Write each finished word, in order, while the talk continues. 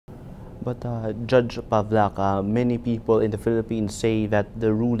But Judge Pavlak, many people in the Philippines say that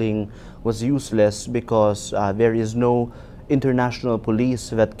the ruling was useless because there is no international police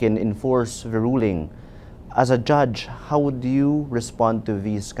that can enforce the ruling. As a judge, how would you respond to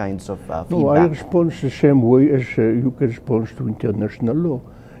these kinds of No, I feedback? respond the same way as you can respond to international law.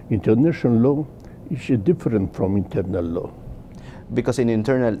 International law is different from internal law. Because in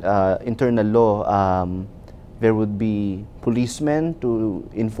internal law, there would be policemen to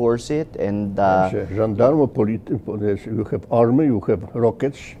enforce it, and Gendarme, police, you have army, you have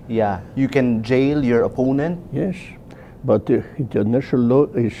rockets. yeah, you can jail your opponent. Yes, but international law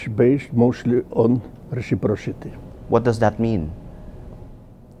is based mostly on reciprocity. What does that mean?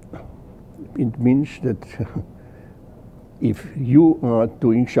 It means that if you are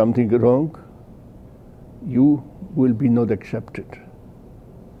doing something wrong, you will be not accepted.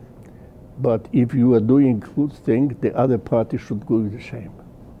 But if you are doing good thing, the other party should do the same.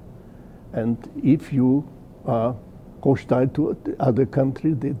 And if you are hostile to the other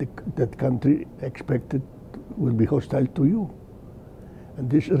country, that country expected will be hostile to you. And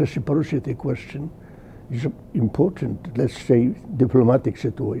this reciprocity question is important. Let's say diplomatic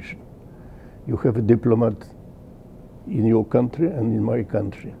situation. You have a diplomat in your country and in my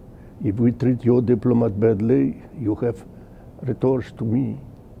country. If we treat your diplomat badly, you have recourse to me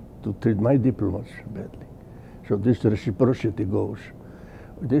to treat my diplomats badly. So this reciprocity goes.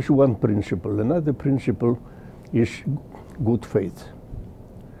 This is one principle. Another principle is good faith.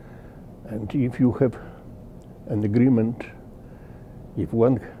 And if you have an agreement, if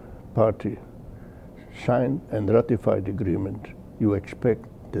one party sign and ratify the agreement, you expect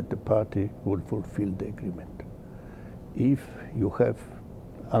that the party will fulfill the agreement. If you have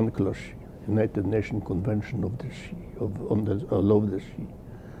UNCLOS, United Nations Convention of the Sea, on the law of the sea,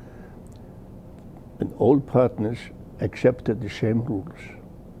 and all partners accepted the same rules,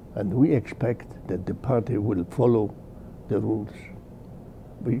 and we expect that the party will follow the rules.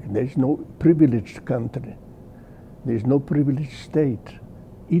 There's no privileged country. There's no privileged state.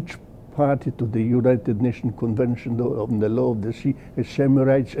 Each party to the United Nations Convention on the Law of the Sea has same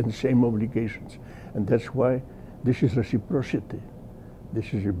rights and same obligations. And that's why this is reciprocity.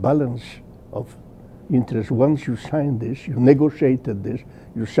 This is a balance of interest. Once you sign this, you negotiated this,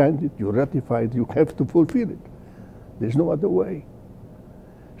 you signed it, you ratified it, you have to fulfill it. There's no other way.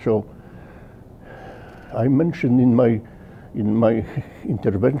 So I mentioned in my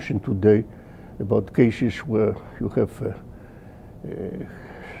intervention today about cases where you have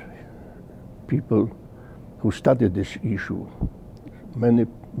people who studied this issue.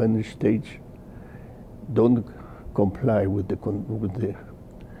 Many states don't comply with the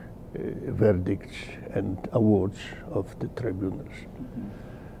verdicts and awards of the tribunals.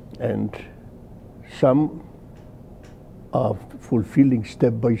 Mm-hmm. And some are fulfilling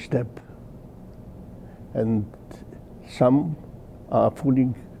step by step, and some are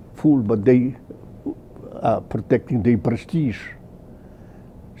full, but they are protecting their prestige.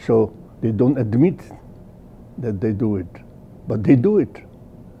 So they don't admit that they do it, but they do it.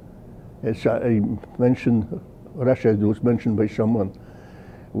 As I mentioned, Russia, it was mentioned by someone,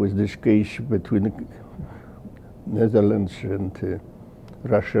 with this case between Netherlands and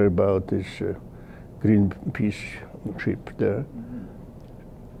Russia about this Greenpeace ship there. Mm-hmm.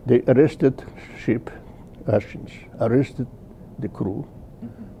 They arrested ship, Russians, arrested the crew,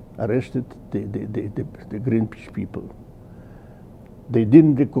 mm-hmm. arrested the Greenpeace people. They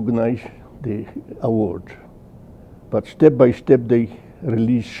didn't recognize the award, but step by step they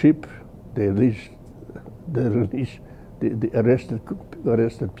released ship, they released the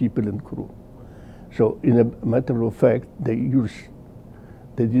arrested people and crew. So in a matter of fact, they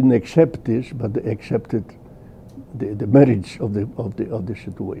didn't accept this, but they accepted the merits of the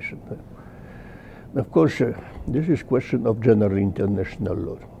situation. Of course, this is question of general international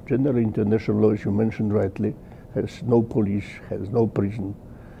law. General international law, as you mentioned rightly, has no police, has no prison,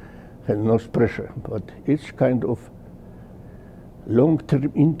 has no pressure, but it's kind of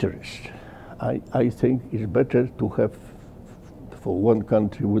long-term interest. I think it's better to have, for one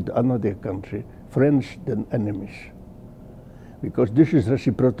country with another country, friends than enemies. Because this is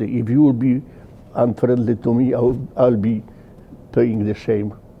reciprocity. If you will be unfriendly to me, I'll be paying the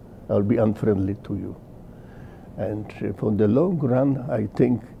same. I'll be unfriendly to you. And for the long run, I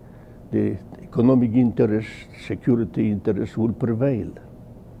think the economic interest, security interest will prevail.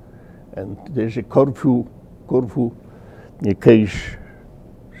 And there's a Corfu case,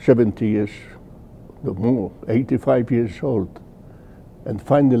 70 years, no more, 85 years old. And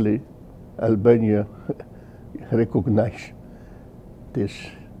finally, Albania recognized these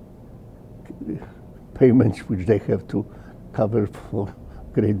payments which they have to cover for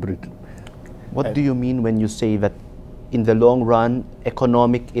Great Britain. What do you mean when you say that in the long run,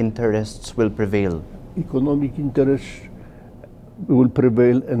 economic interests will prevail? Economic interests will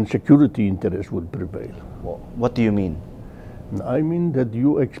prevail and security interests will prevail. What do you mean? I mean that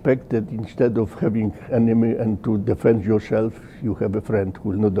you expect that instead of having enemy and to defend yourself, you have a friend who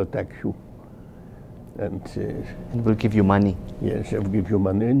will not attack you. And will give you money. Yes, will give you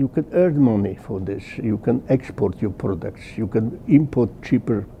money, and you can earn money for this. You can export your products. You can import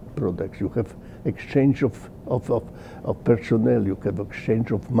cheaper products. You have exchange of personnel. You have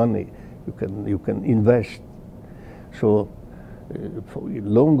exchange of money. You can invest. So, for the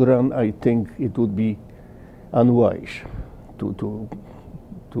long run, I think it would be unwise to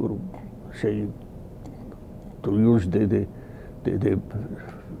say to use the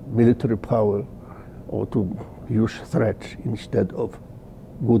military power or to use threats instead of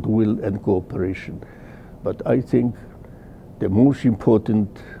goodwill and cooperation. But I think the most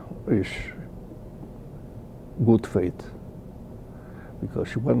important is good faith,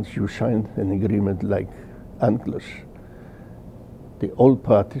 because once you sign an agreement like UNCLOS, all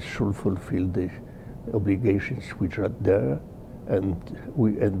parties should fulfill the obligations which are there,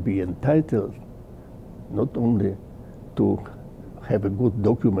 and be entitled not only to have a good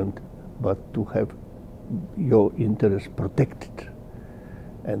document, but to have your interests protected.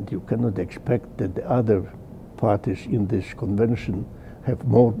 And you cannot expect that the other parties in this convention have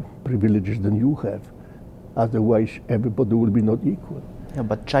more privileges than you have. Otherwise, everybody will be not equal. Yeah,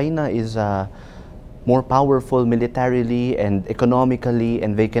 but China is more powerful militarily and economically,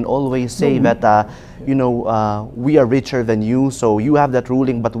 and they can always say that, we are richer than you, so you have that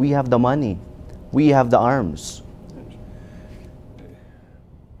ruling, but we have the money, we have the arms.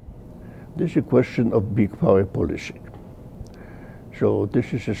 This is a question of big power policy. So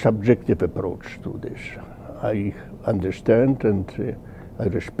this is a subjective approach to this. I understand and I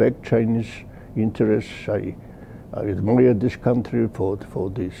respect Chinese interests. I admire this country for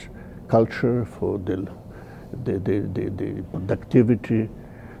this culture, for the productivity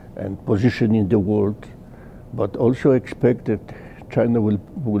and position in the world, but also expect that China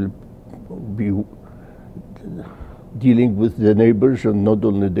will be dealing with the neighbors, and not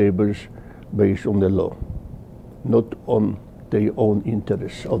only neighbors, based on the law, not on their own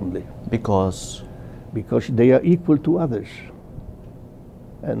interests only. Because they are equal to others.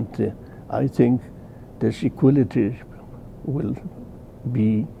 And I think this equality will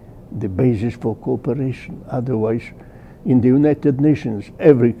be the basis for cooperation. Otherwise, in the United Nations,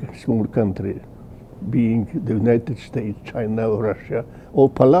 every small country, being the United States, China, or Russia, or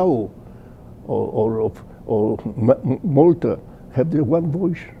Palau, or Malta, have the one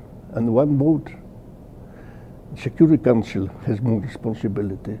voice and one vote. Security Council has more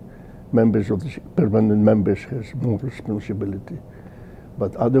responsibility. Members of the permanent members has more responsibility.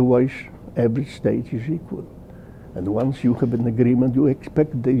 But otherwise, every state is equal. And once you have an agreement, you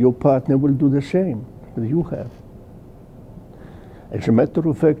expect that your partner will do the same that you have. As a matter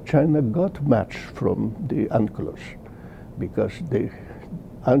of fact, China got much from the UNCLOS, because the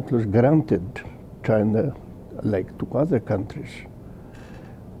UNCLOS granted China, like to other countries,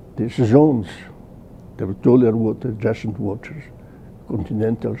 these zones, territorial water, adjacent waters,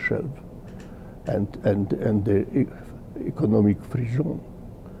 continental shelf, and the economic free zone.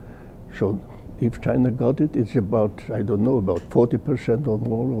 So if China got it, it's about, I don't know, about 40% or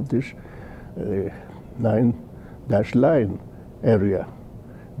more of this 9-dash line area,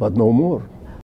 but no more.